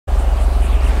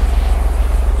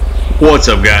What's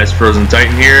up guys, Frozen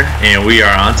Titan here, and we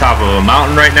are on top of a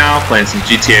mountain right now playing some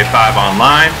GTA 5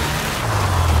 online.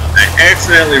 I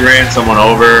accidentally ran someone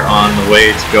over on the way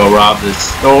to go rob this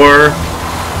store.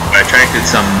 I attracted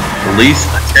some police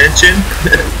attention.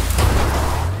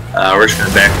 We're just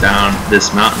gonna back down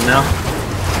this mountain now.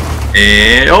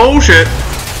 And oh shit!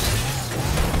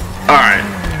 Alright.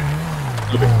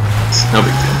 No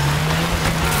big deal.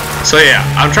 So yeah,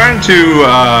 I'm trying to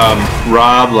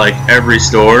rob like every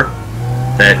store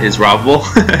that is robbable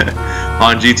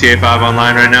on GTA 5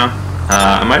 online right now.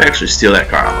 I might actually steal that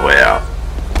car on the way out.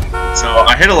 So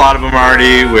I hit a lot of them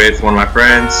already with one of my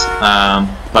friends,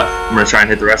 but I'm gonna try and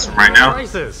hit the rest of them right now.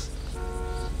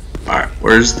 Alright,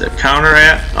 where's the counter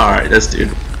at? Alright, this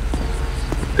dude.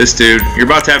 This dude, you're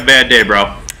about to have a bad day,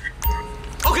 bro.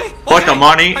 Okay. Put the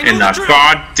money in the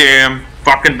goddamn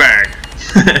fucking bag.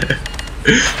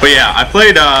 But yeah, I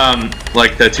played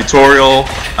like the tutorial.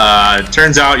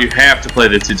 Turns out you have to play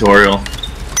the tutorial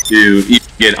to even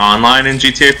get online in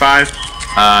GTA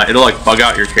 5. It'll like bug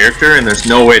out your character, and there's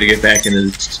no way to get back into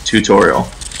the tutorial,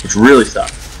 which really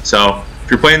sucks. So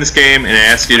if you're playing this game and it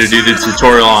asks you to do the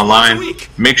tutorial online,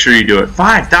 make sure you do it.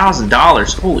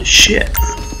 $5,000, holy shit!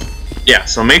 Yeah,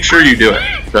 so make sure you do it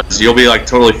because you'll be like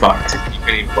totally fucked if you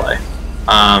can't even play.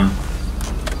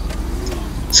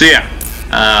 So yeah.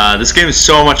 This game is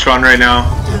so much fun right now.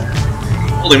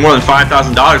 Holding more than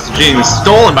 $5,000 is being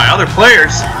stolen by other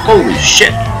players. Holy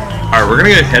shit. Alright, we're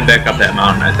gonna head back up that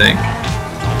mountain, I think.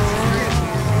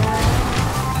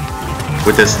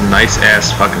 With this nice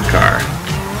ass fucking car.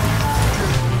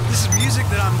 This is music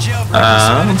that I'm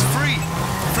jailbroken, so it's free.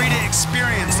 Free to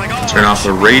experience like all turn off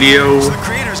the radio. So the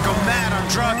creators go mad on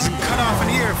drugs and cut off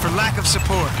an ear for lack of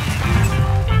support.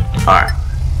 Alright.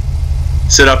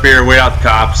 Sit up here and wait out the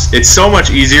cops. It's so much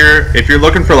easier if you're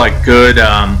looking for like good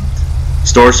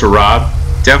stores to rob.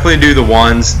 Definitely do the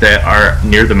ones that are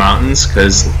near the mountains,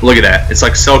 because look at that, it's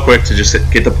like so quick to just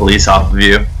get the police off of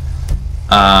you.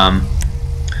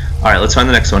 Alright, let's find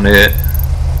the next one to hit.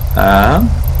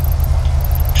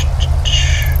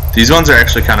 These ones are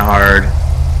actually kind of hard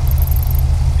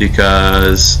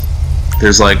because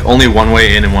there's like only one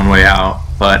way in and one way out,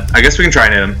 but I guess we can try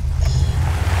and hit them.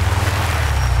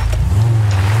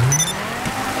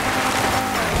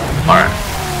 Alright.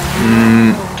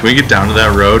 Can we get down to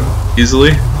that road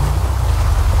easily?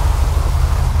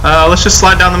 Let's just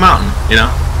slide down the mountain, you know?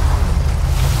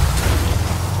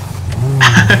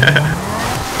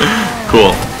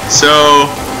 Cool. So,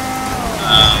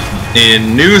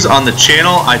 in news on the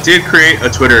channel, I did create a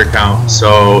Twitter account.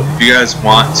 So, if you guys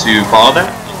want to follow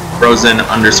that,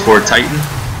 Frozen_Titan.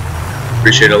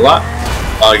 Appreciate it a lot.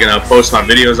 I'm gonna post my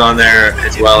videos on there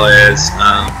as well as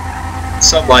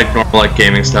some like normal like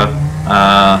gaming stuff.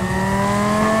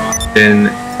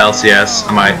 In LCS,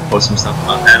 I might post some stuff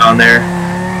about that on there.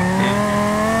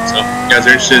 So if you guys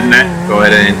are interested in that, go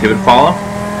ahead and give it a follow.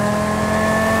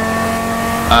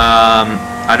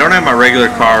 I don't have my regular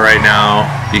car right now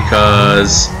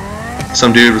because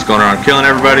some dude was going around killing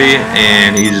everybody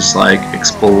and he just like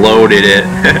exploded it.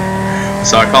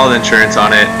 So I called insurance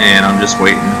on it and I'm just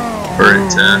waiting for it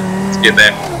to get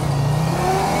back.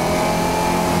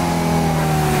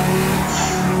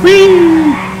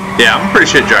 Whee! Yeah, I'm a pretty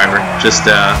shit driver. Just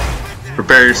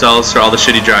prepare yourselves for all the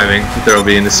shitty driving that there will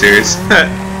be in the series.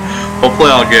 Hopefully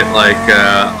I'll get like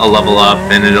a level up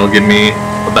and it'll give me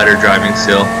a better driving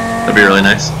skill. That'd be really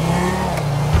nice.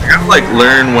 I gotta like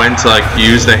learn when to like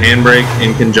use the handbrake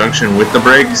in conjunction with the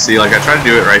brake. See, like I try to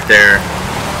do it right there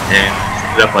and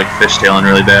end up like fishtailing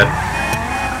really bad.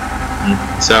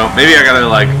 So maybe I gotta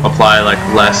like apply like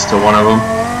less to one of them.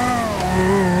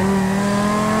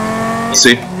 We'll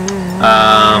see.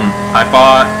 I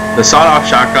bought the sawed-off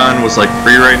shotgun was like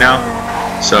free right now,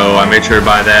 so I made sure to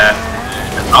buy that.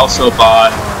 And also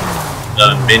bought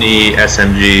the mini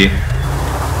SMG.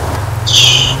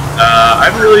 I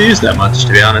haven't really used that much,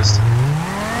 to be honest.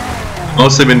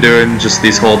 Mostly been doing just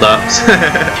these hold-ups.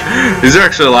 These are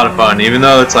actually a lot of fun, even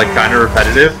though it's like kind of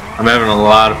repetitive. I'm having a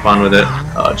lot of fun with it.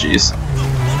 Oh jeez,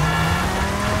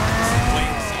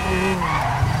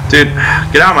 dude,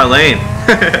 get out of my lane.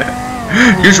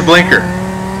 Use your blinker.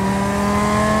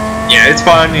 Yeah, it's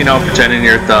fun, you know, pretending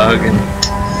you're a thug, and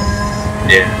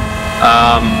yeah.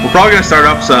 We're probably gonna start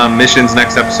up some missions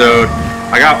next episode.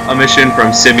 I got a mission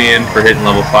from Simeon for hitting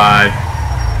level 5.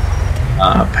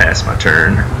 Passed my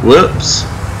turn. Whoops.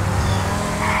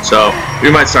 So we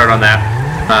might start on that.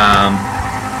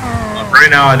 Right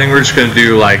now, I think we're just gonna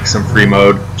do like some free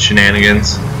mode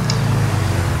shenanigans.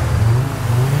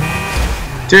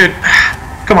 Dude,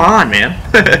 come on, man.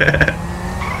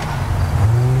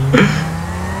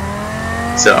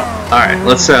 So, Alright,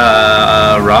 let's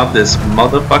rob this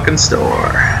motherfucking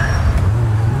store.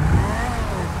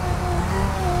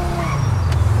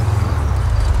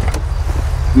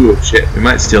 Ooh, shit, we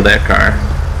might steal that car.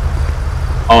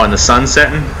 Oh, and the sun's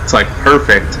setting? It's like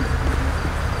perfect.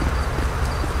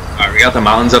 Alright, we got the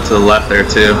mountains up to the left there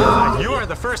too. You are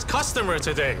the first customer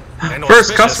today.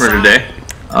 First customer today?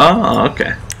 Oh,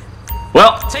 okay.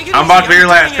 Well, I'm about to be your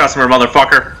last customer,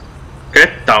 motherfucker.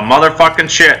 Get the motherfucking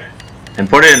shit and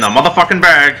put it in the motherfucking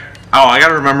bag. Oh, I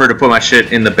gotta remember to put my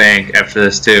shit in the bank after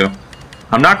this too.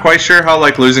 I'm not quite sure how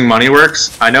like losing money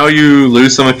works. I know you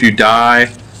lose some if you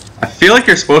die. I feel like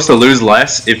you're supposed to lose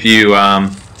less if you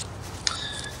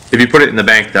put it in the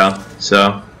bank though.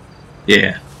 So,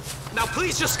 yeah. Now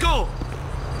please just go.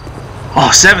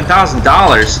 Oh,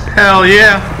 $7,000. Hell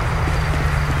yeah.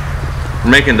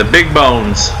 We're making the big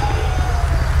bones.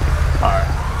 Alright,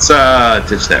 let's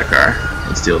ditch that car.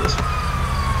 Let's steal this.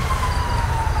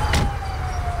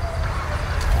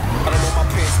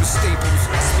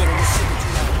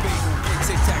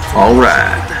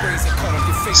 Alright.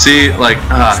 See, like,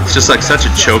 it's just like such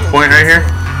a choke point right here.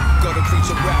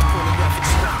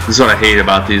 This is what I hate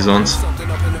about these ones.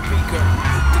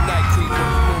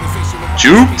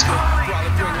 Juked?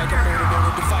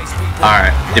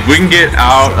 Alright, if we can get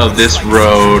out of this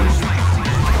road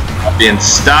being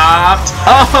stopped.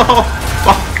 Oh,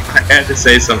 fuck, I had to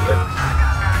say something.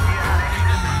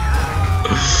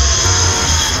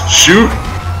 Shoot.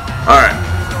 Alright.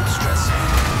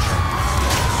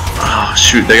 Oh,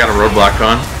 shoot, they got a roadblock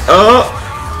on. Oh!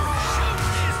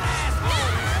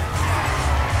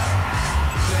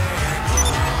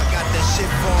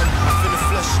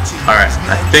 Alright,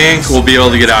 I think we'll be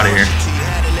able to get out of here.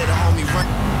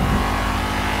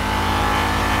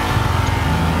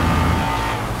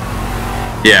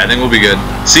 Yeah, I think we'll be good.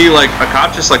 See, like, a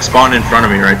cop just, like, spawned in front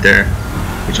of me right there.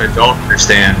 Which I don't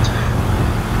understand.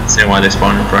 I understand why they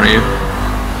spawned in front of you.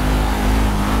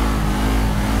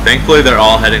 Thankfully, they're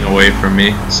all heading away from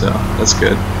me, so that's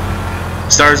good.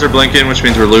 Stars are blinking, which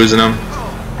means we're losing them.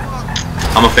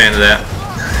 I'm a fan of that.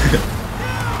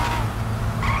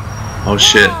 Oh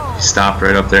shit, he stopped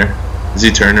right up there. Is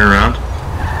he turning around?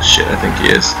 Shit, I think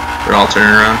he is. They're all turning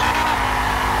around.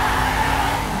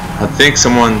 I think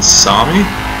someone saw me.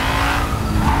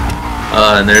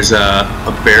 And there's a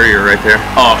barrier right there.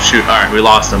 Oh shoot, alright, we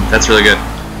lost them. That's really good.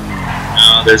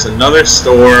 There's another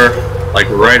store, like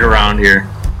right around here.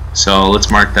 So let's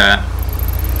mark that.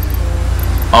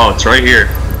 Oh, it's right here.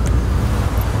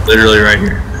 Literally right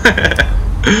here.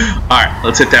 Alright,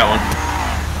 let's hit that one.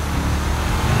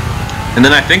 And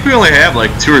then I think we only have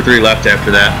like 2 or 3 left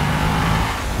after that.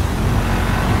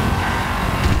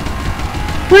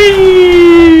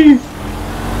 Whee!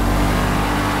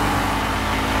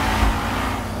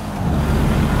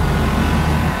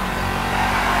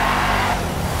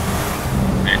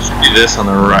 It should be this on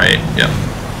the right. Yep.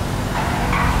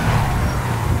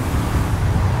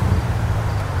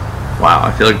 Wow,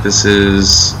 I feel like this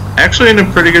is actually in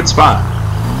a pretty good spot.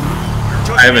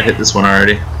 I haven't hit this one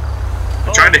already.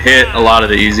 I tried to hit a lot of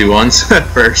the easy ones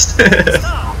first.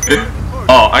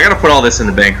 Oh, I gotta put all this in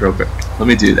the bank real quick. Let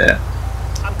me do that.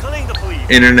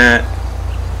 Internet.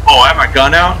 Oh, I have my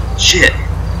gun out? Shit.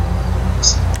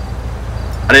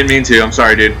 I didn't mean to. I'm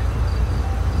sorry, dude.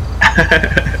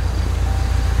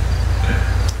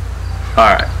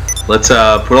 Alright. Let's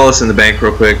put all this in the bank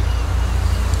real quick.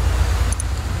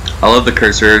 I love the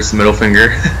cursor. It's the middle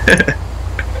finger.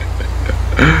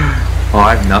 Oh,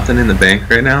 I have nothing in the bank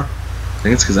right now. I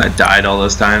think it's because I died all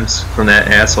those times from that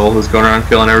asshole who's going around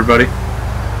killing everybody.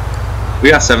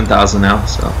 We got 7,000 now,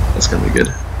 so that's gonna be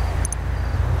good.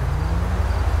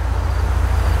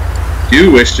 Do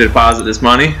you wish to deposit this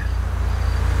money?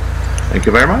 Thank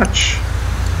you very much.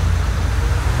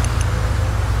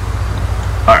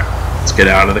 Alright, let's get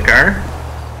out of the car.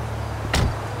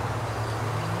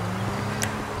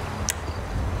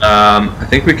 I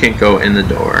think we can go in the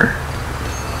door.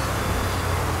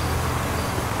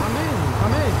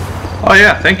 Oh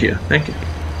yeah, thank you, thank you.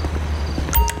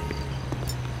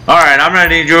 Alright, I'm gonna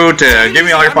need you to give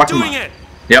me all your fucking money.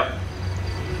 Yep.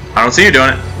 I don't see you doing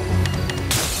it.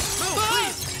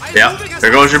 Yep,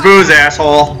 there goes your booze,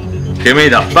 asshole. Give me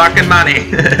the fucking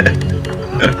money.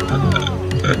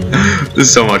 This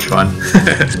is so much fun.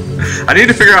 I need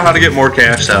to figure out how to get more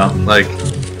cash though. Like,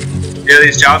 yeah,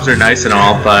 these jobs are nice and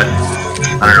all, but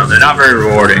I don't know, they're not very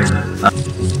rewarding.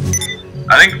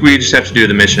 I think we just have to do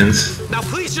the missions. Now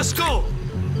please just go.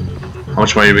 How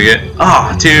much money do we get?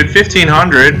 Oh, dude,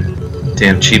 1,500.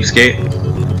 Damn cheapskate.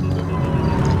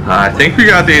 I think we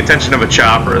got the attention of a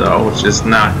chopper though, which is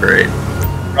not great.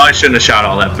 Probably shouldn't have shot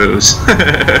all that booze.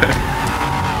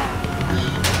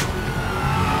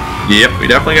 Yep, we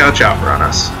definitely got a chopper on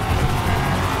us.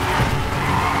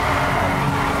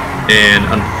 And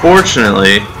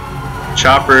unfortunately,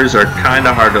 choppers are kind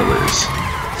of hard to lose.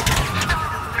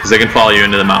 Because they can follow you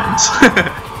into the mountains.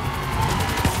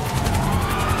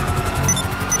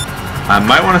 I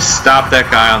might want to stop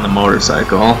that guy on the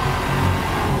motorcycle.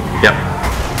 Yep.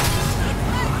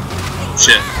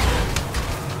 Shit.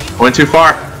 Went too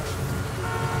far.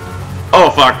 Oh,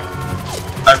 fuck.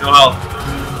 I have no health.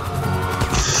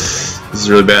 This is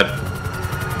really bad.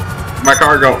 My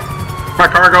cargo. My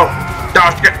cargo.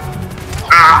 Dodge it.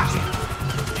 Ah.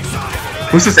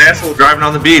 Who's this asshole driving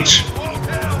on the beach?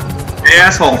 Hey,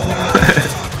 asshole.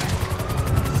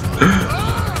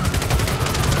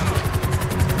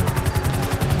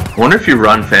 I wonder if you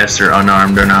run faster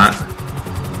unarmed or not.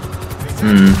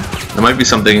 That might be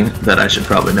something that I should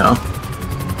probably know.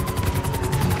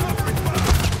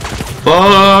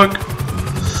 Fuck!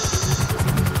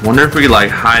 Wonder if we could like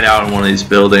hide out in one of these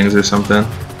buildings or something.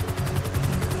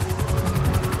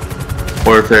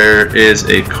 Or if there is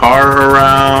a car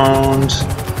around.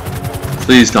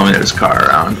 Please tell me there's a car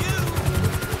around.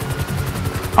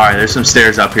 Alright, there's some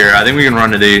stairs up here. I think we can run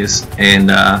to these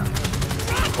and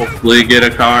hopefully get a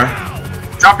car.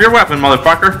 Drop your weapon,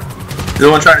 motherfucker! You're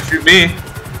the one trying to shoot me.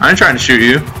 I ain't trying to shoot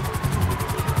you.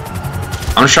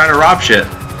 I'm just trying to rob shit.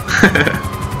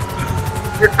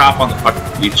 You're a cop on the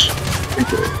fucking beach.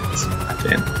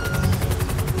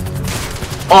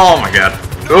 Oh my god.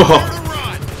 Oh.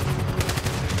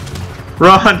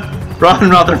 Run! Run,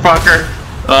 motherfucker!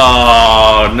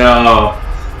 Oh no.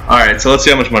 Alright, so let's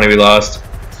see how much money we lost.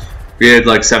 We had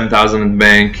like 7,000 in the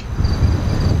bank.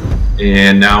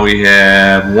 And now we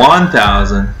have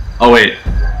 1,000. Oh wait.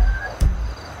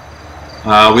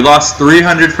 We lost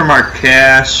 300 from our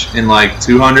cash and like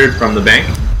 200 from the bank.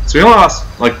 So we only lost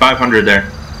like 500 there.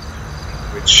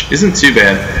 Which isn't too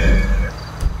bad.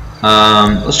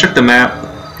 Let's check the map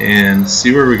and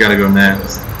see where we gotta go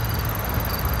next.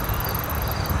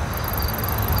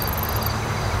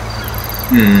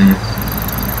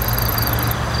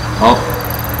 Oh,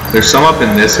 there's some up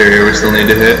in this area we still need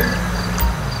to hit.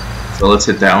 So let's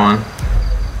hit that one.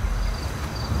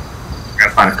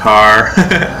 Gotta find a car.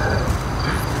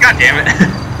 God damn it.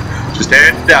 Just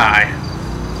had to die.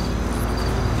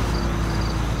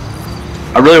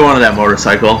 I really wanted that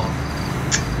motorcycle.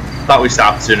 Thought we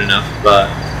stopped soon enough, but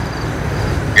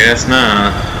guess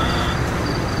not.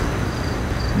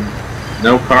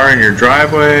 No car in your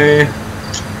driveway.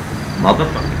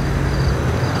 Motherfucker.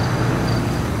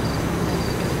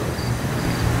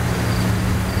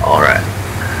 Alright.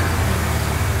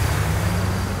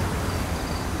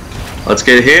 Let's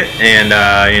get a hit and,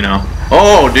 you know.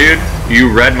 Oh, dude.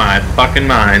 You read my fucking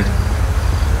mind.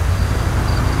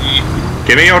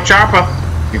 Give me your chopper.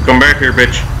 You come back here,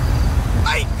 bitch.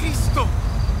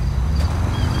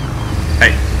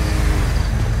 Hey.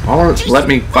 Oh, let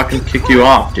me fucking kick you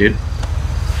off, dude.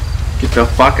 Get the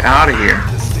fuck out of here.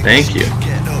 Thank you.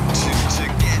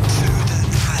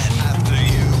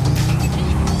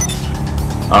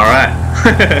 Alright.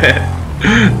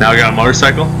 Now we got a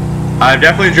motorcycle. I've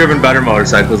definitely driven better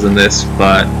motorcycles than this,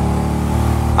 but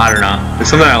I don't know. There's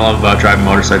something I love about driving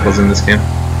motorcycles in this game.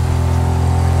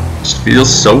 It just feels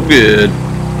so good.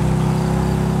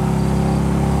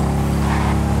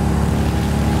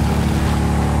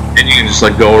 And you can just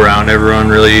like go around everyone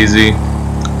really easy.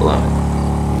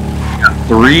 Got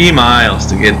 3 miles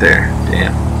to get there.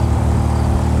 Damn.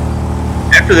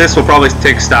 After this, we'll probably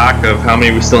take stock of how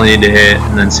many we still need to hit,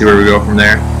 and then see where we go from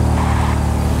there.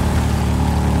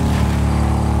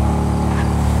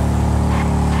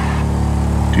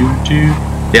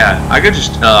 Yeah, I could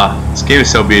just. This game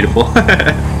is so beautiful.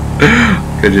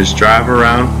 Could just drive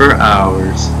around for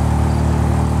hours.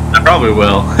 I probably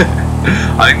will.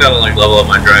 I think that'll like level up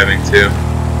my driving too.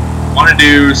 I want to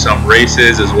do some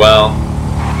races as well.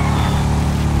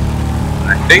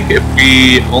 I think if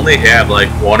we only have like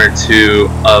 1 or 2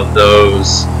 of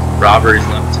those robberies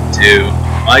left to do,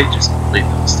 I might just complete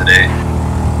those today.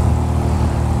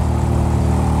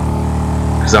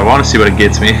 Because I want to see what it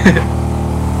gets me.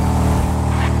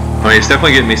 I mean, it's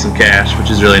definitely getting me some cash,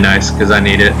 which is really nice because I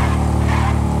need it.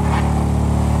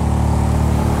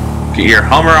 Get your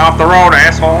Hummer off the road,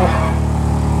 asshole!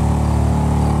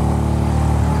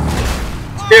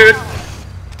 Dude!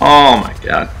 Oh my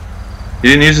god. He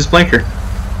didn't use his blinker.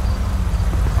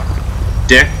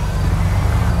 Dick.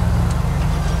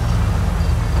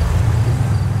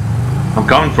 I'm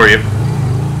coming for you.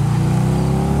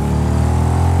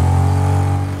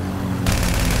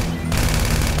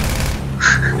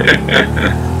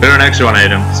 We don't actually want to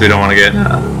hit him, so we don't want to get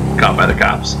caught by the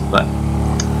cops, but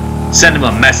send him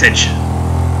a message,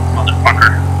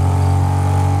 motherfucker.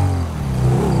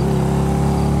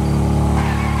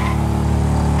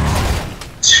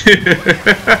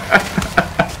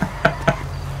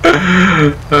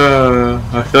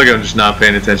 I feel like I'm just not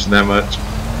paying attention that much.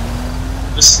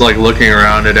 Just like looking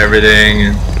around at everything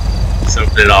and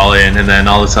soaking it all in, and then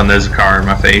all of a sudden there's a car in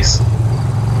my face.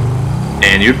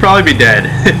 And you'd probably be dead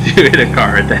if you hit a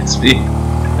car at that speed.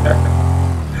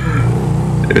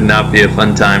 It would not be a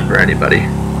fun time for anybody.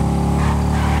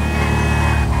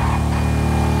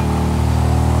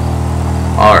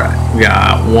 Alright, we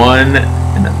got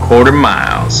 1.25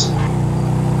 miles.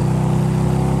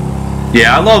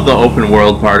 Yeah, I love the open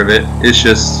world part of it. It's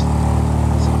just...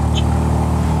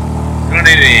 I don't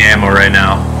need any ammo right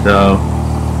now, so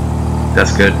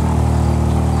that's good.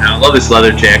 And I love this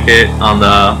leather jacket on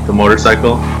the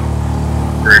motorcycle.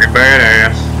 Pretty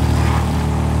badass.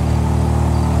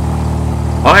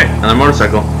 Oh hey, another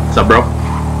motorcycle. What's up, bro?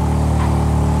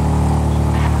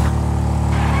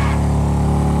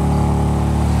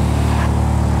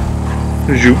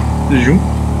 Zoom, zoom.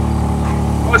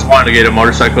 I always wanted to get a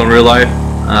motorcycle in real life.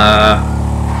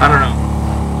 I don't know.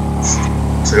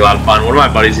 It's like a lot of fun. One of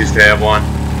my buddies used to have one,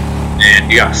 and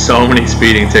he got so many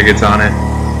speeding tickets on it.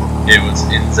 It was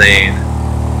insane.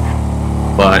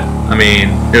 But I mean,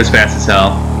 it was fast as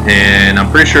hell, and I'm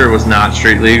pretty sure it was not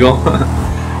street legal.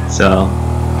 So,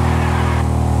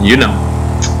 you know,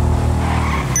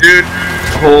 dude.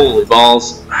 Holy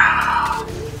balls! I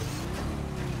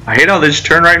hate how they just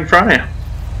turn right in front of you.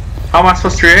 How am I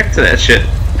supposed to react to that shit?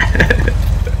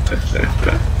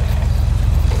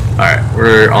 Alright,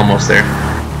 we're almost there.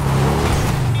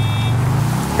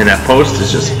 And that post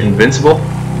is just invincible.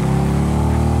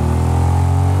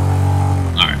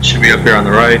 Alright, should be up here on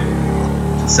the right.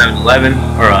 7-Eleven,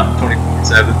 or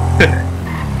 24/7.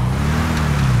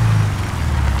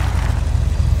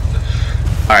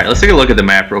 Alright, let's take a look at the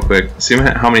map real quick. See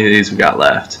how many of these we got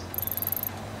left.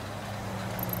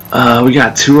 We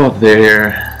got 2 up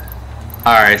there.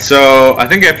 Alright, so I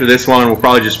think after this one we'll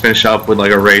probably just finish up with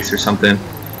like a race or something.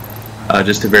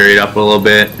 Just to vary it up a little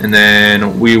bit. And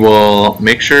then we will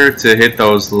make sure to hit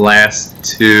those last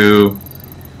 2.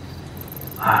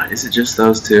 Is it just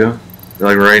those 2? They're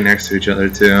like right next to each other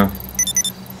too.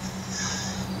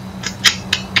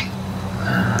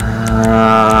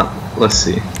 Let's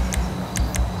see.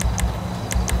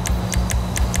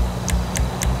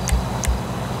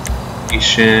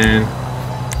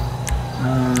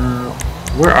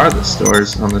 Where are the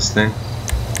stores on this thing?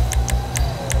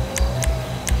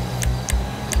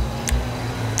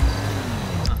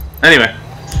 Anyway,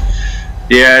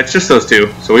 yeah, it's just those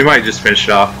 2, so we might just finish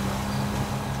it off.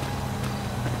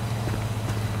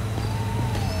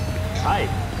 Hi.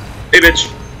 Hey, bitch.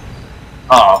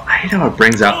 Oh, I hate how it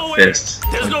brings out fists.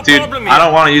 There's no dude, problem I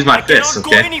don't want to use my fists, Go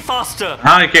okay? any faster.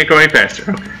 How? You can't go any faster.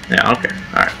 Okay. Yeah, okay.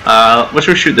 Alright. What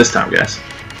should we shoot this time, guys?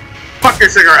 Fuck your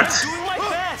cigarettes! Doing my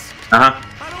best. Uh-huh.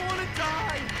 I don't want to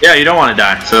die. Yeah, you don't want to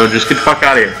die, so just get the fuck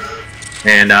out of here.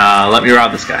 And, let me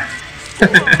rob this guy.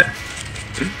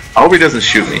 I hope he doesn't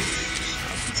shoot me.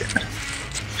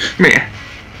 Man.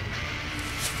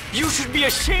 You should be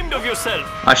ashamed of yourself.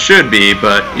 I should be,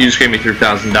 but you just gave me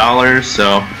 $3,000,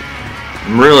 so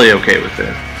I'm really okay with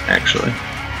it, actually.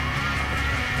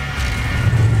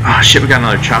 Oh shit, we got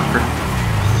another chopper.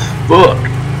 Fuck.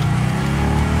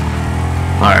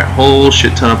 Alright, whole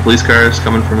shit ton of police cars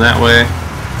coming from that way.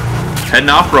 Heading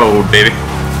off-road, baby.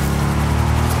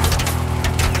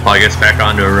 Well, I guess back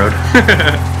onto a road.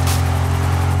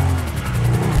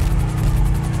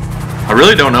 I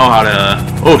really don't know how to...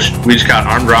 Oh, we just got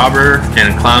armed robber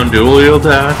and a clown dual wield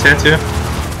tattoo.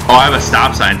 Oh, I have a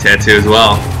stop sign tattoo as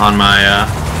well on my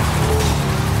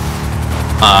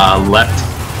left.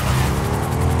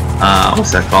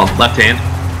 What's that called? Left hand.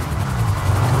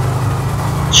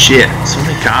 Shit, so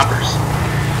many coppers.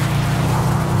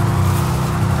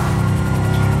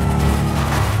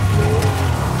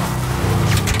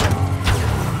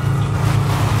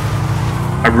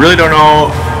 I really don't know.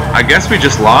 I guess we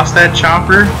just lost that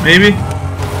chopper, maybe?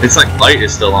 It's like light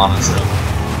is still on us though.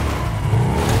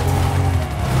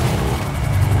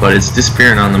 But it's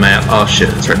disappearing on the map. Oh shit,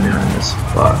 it's right behind us.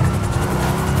 Fuck.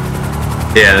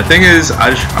 Yeah, the thing is,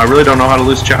 I really don't know how to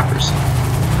lose choppers.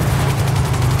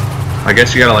 I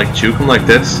guess you gotta like juke them like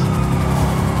this.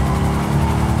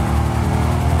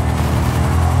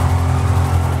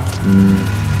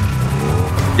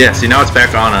 Yeah, see now it's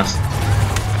back on us.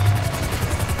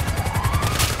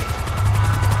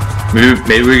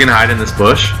 Maybe we can hide in this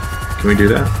bush. Can we do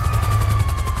that?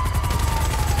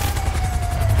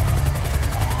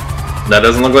 That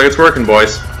doesn't look like it's working,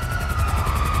 boys.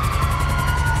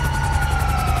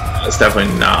 It's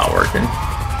definitely not working.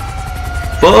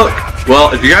 Fuck!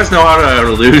 Well, if you guys know how to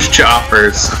lose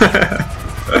choppers,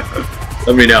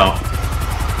 let me know.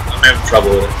 I'm having trouble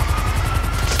with it.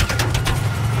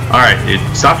 Alright, dude.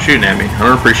 Stop shooting at me. I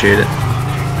don't appreciate it.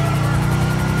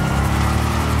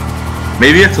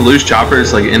 Maybe you have to lose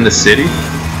choppers like in the city.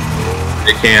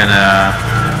 They can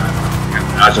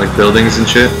dodge like buildings and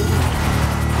shit.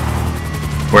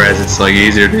 Whereas it's like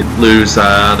easier to lose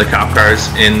the cop cars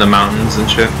in the mountains and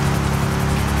shit.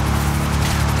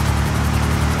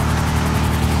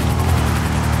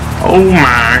 Oh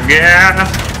my god!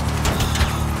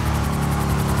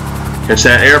 Catch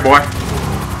that air, boy.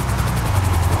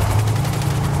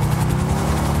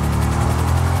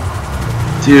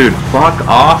 Dude, fuck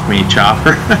off me,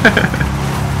 chopper.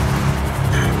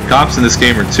 Cops in this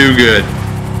game are too good.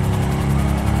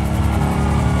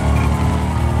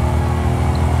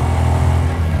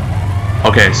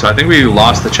 Okay, so I think we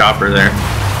lost the chopper there.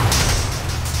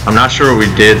 I'm not sure what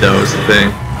we did though, is the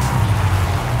thing.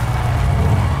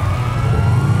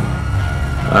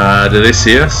 Do they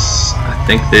see us? I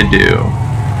think they do.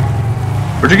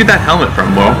 Where'd you get that helmet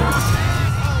from, Bo?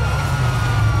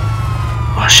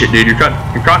 Oh shit, dude, you're caught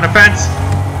in a fence.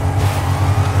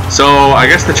 So I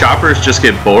guess the choppers just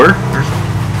get bored.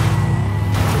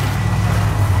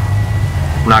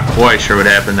 I'm not quite sure what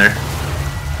happened there.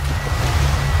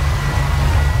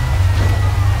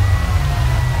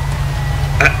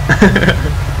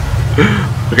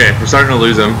 Okay, we're starting to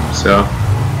lose them, so.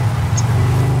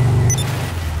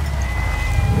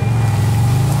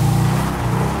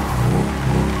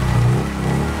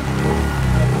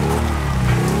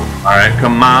 Alright,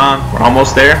 come on, we're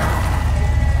almost there.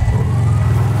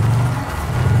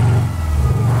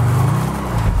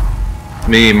 Let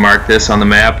me mark this on the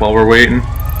map while we're waiting.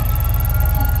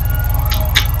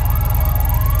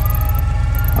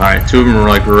 Alright, two of them are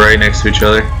like right next to each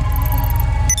other.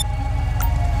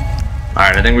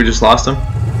 Alright, I think we just lost them.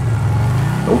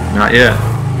 Nope, not yet.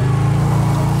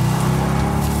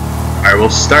 Alright, we'll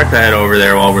start to head over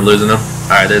there while we're losing them.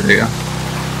 Alright, there they go.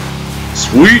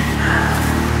 Sweet!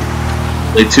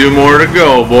 Only two more to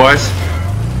go, boys.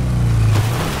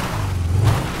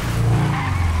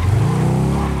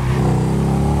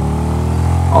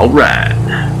 Alright.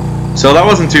 So that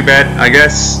wasn't too bad. I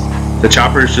guess the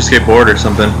choppers just get bored or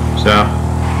something. So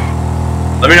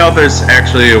let me know if there's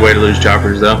actually a way to lose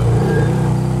choppers though.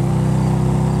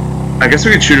 I guess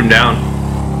we could shoot them down.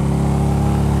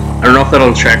 I don't know if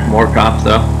that'll attract more cops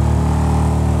though.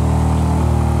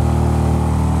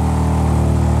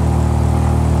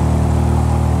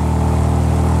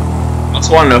 I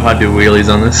also want to know how to do wheelies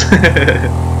on this. I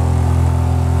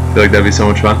feel like that'd be so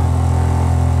much fun.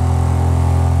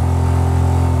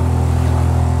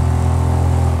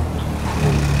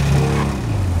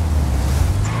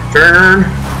 Turn.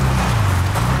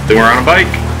 Then we're on a bike.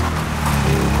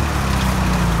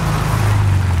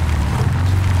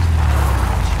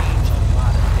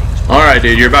 Alright,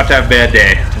 dude, you're about to have a bad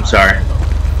day. I'm sorry.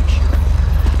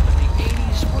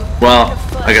 Well,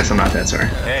 I guess I'm not that sorry.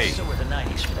 Hey.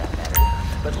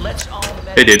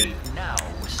 Hey, dude.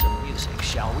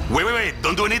 Wait,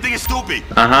 don't do anything stupid.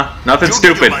 Uh-huh. Nothing You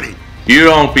stupid. get your money. You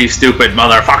don't be stupid,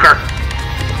 motherfucker.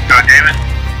 God damn it.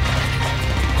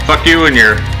 Fuck you and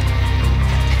your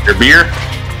beer.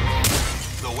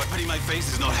 The weapon in my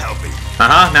face is not helping.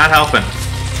 Uh-huh, not helping.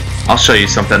 I'll show you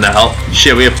something to help.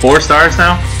 Shit, we have 4 stars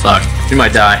now? Fuck, we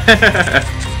might die.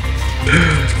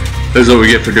 This is what we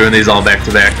get for doing these all back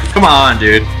to back. Come on,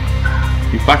 dude.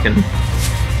 You fucking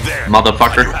There.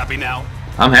 motherfucker. Are you happy now?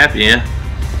 I'm happy, yeah.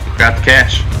 Got the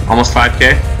cash. Almost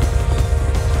 5K.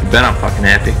 You bet I'm fucking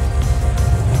happy.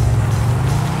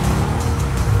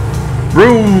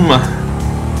 Room!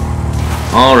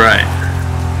 Alright.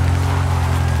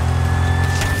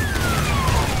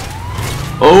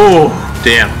 Oh,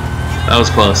 damn. That was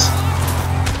close.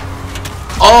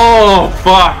 Oh,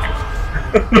 fuck!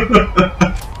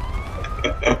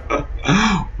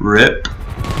 Rip.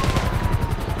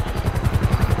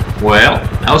 Well,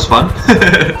 that was fun.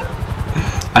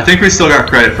 I think we still got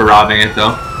credit for robbing it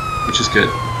though, which is good.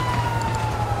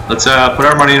 Let's put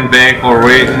our money in the bank while we're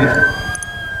waiting.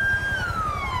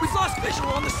 We've lost visual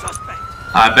on the suspect.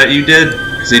 I bet you did,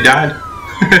 because he died.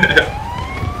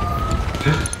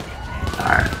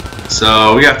 Alright,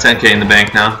 so we got 10K in the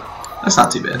bank now. That's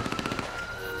not too bad.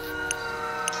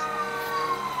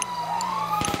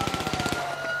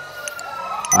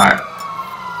 Alright.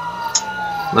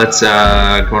 Let's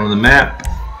go on to the map.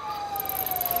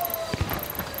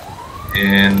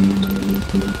 And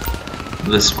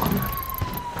this one.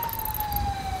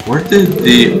 Where did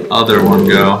the other one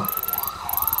go?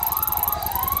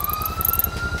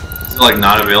 Is it like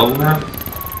not available now?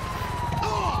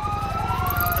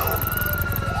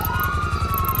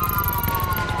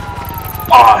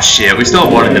 Oh shit, we still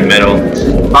have one in the middle.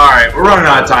 Alright, we're running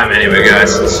out of time anyway,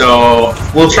 guys. So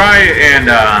we'll try and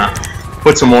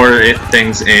put some more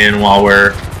things in while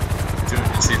we're doing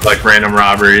these like random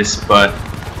robberies. But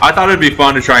I thought it'd be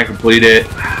fun to try and complete it.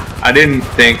 I didn't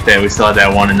think that we still had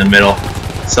that one in the middle.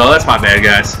 So that's my bad,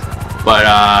 guys. But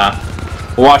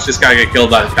we'll watch this guy get killed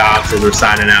by the cops as we're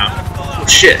signing out. Oh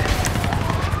shit.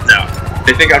 No.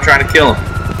 They think I'm trying to kill him.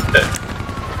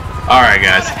 Alright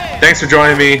guys, thanks for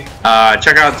joining me.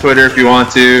 Check out Twitter if you want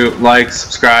to. Like,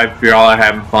 subscribe if you're all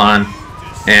having fun.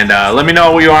 And let me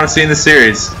know what you want to see in the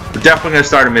series. We're definitely going to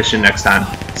start a mission next time.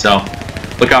 So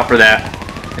look out for that.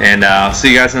 And I'll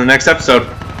see you guys in the next episode.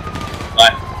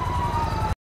 Bye.